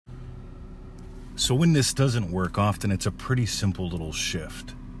So when this doesn't work, often it's a pretty simple little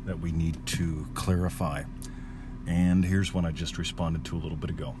shift that we need to clarify. And here's one I just responded to a little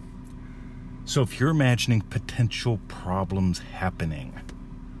bit ago. So if you're imagining potential problems happening,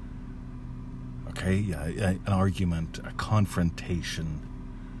 okay, an argument, a confrontation,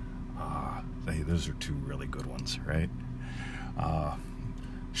 hey, those are two really good ones, right?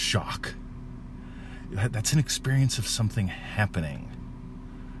 Shock. That's an experience of something happening.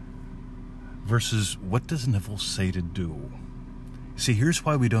 Versus, what does Neville say to do? See, here's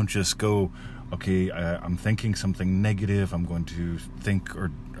why we don't just go, okay, I'm thinking something negative, I'm going to think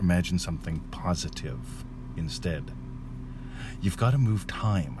or imagine something positive instead. You've got to move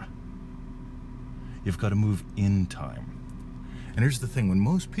time. You've got to move in time. And here's the thing, when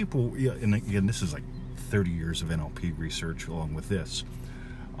most people, and again, this is like 30 years of NLP research along with this,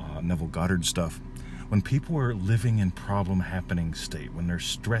 Neville Goddard stuff, when people are living in problem happening state, when they're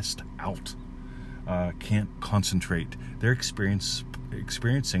stressed out, can't concentrate, they're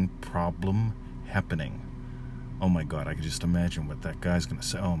experiencing problem happening. Oh my God, I can just imagine what that guy's going to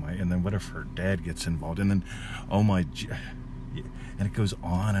say. Oh my, and then what if her dad gets involved? And then, oh my, and it goes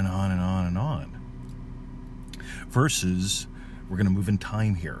on and on and on and on. Versus, we're going to move in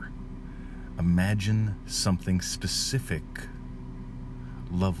time here. Imagine something specific,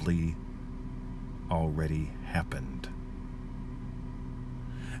 lovely, already happened.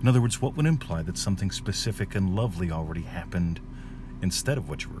 In other words, what would imply that something specific and lovely already happened instead of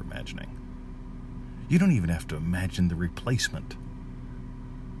what you were imagining? You don't even have to imagine the replacement.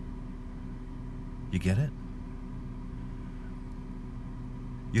 You get it?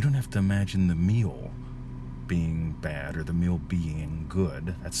 You don't have to imagine the meal being bad or the meal being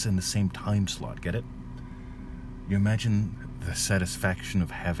good. That's in the same time slot, get it? You imagine the satisfaction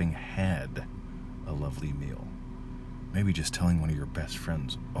of having had a lovely meal. Maybe just telling one of your best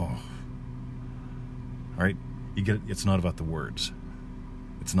friends, oh. All right? You get it? It's not about the words.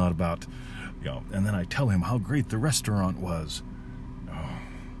 It's not about, and then I tell him how great the restaurant was. Oh.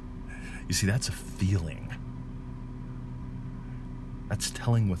 You see, that's a feeling. That's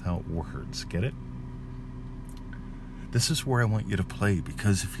telling without words. Get it? This is where I want you to play,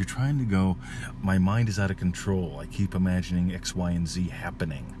 because if you're trying to go, my mind is out of control, I keep imagining X, Y, and Z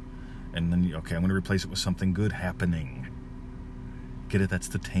happening. And then, okay, I'm going to replace it with something good happening. Get it? That's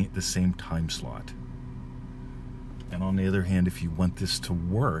the same time slot. And on the other hand, if you want this to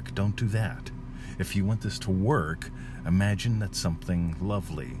work, don't do that. If you want this to work, imagine that something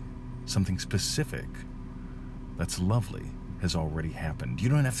lovely, something specific that's lovely has already happened. You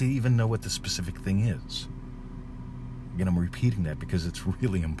don't have to even know what the specific thing is. Again, I'm repeating that because it's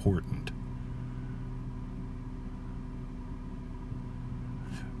really important.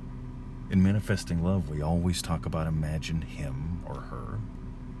 In manifesting love, we always talk about imagine him or her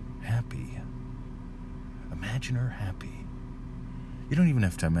happy. Imagine her happy. You don't even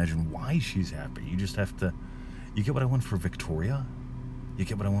have to imagine why she's happy. You just have to, you get what I want for Victoria? You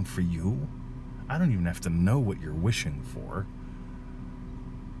get what I want for you? I don't even have to know what you're wishing for.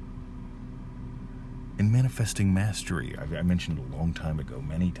 In Manifesting Mastery, I mentioned a long time ago,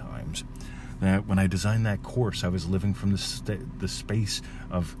 many times, that when I designed that course, I was living from the space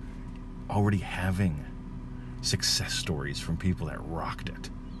of already having success stories from people that rocked it,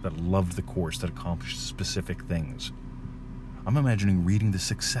 that loved the course, that accomplished specific things. I'm imagining reading the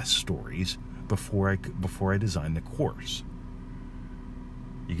success stories before I design the course.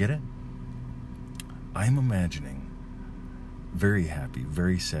 You get it? I'm imagining very happy,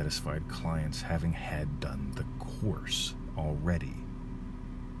 very satisfied clients having had done the course already.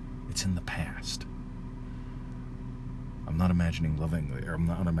 It's in the past. I'm not imagining lovingly, or I'm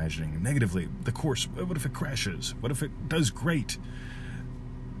not imagining negatively. The course, what if it crashes? What if it does great?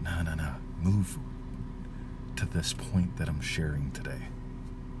 No. Move to this point that I'm sharing today.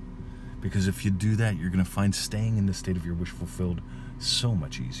 Because if you do that, you're going to find staying in the state of your wish fulfilled so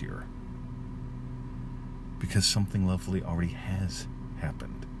much easier. Because something lovely already has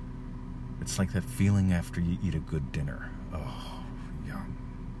happened. It's like that feeling after you eat a good dinner. Oh, yum.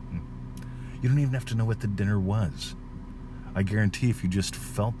 You don't even have to know what the dinner was. I guarantee if you just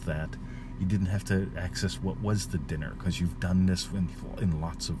felt that, you didn't have to access what was the dinner, because you've done this in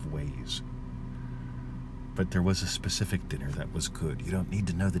lots of ways. But there was a specific dinner that was good. You don't need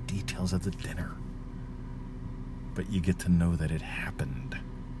to know the details of the dinner. But you get to know that it happened.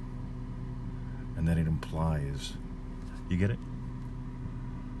 And that it implies. You get it?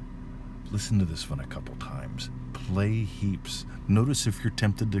 Listen to this one a couple times. Play heaps. Notice if you're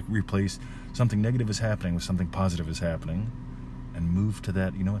tempted to replace something negative is happening with something positive is happening. And move to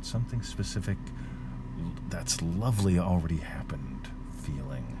that, something specific that's lovely already happened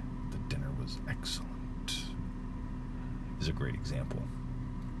feeling. The dinner was Excellent. Is a great example.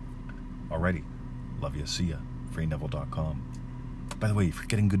 Alrighty. Love ya. See ya. FrayNeville.com. By the way, if you're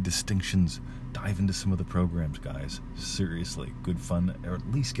getting good distinctions, dive into some of the programs, guys. Seriously, good fun. Or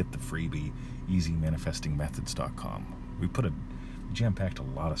at least get the freebie, EasyManifestingMethods.com. We jam-packed a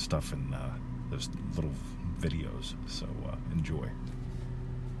lot of stuff in those little videos, so enjoy.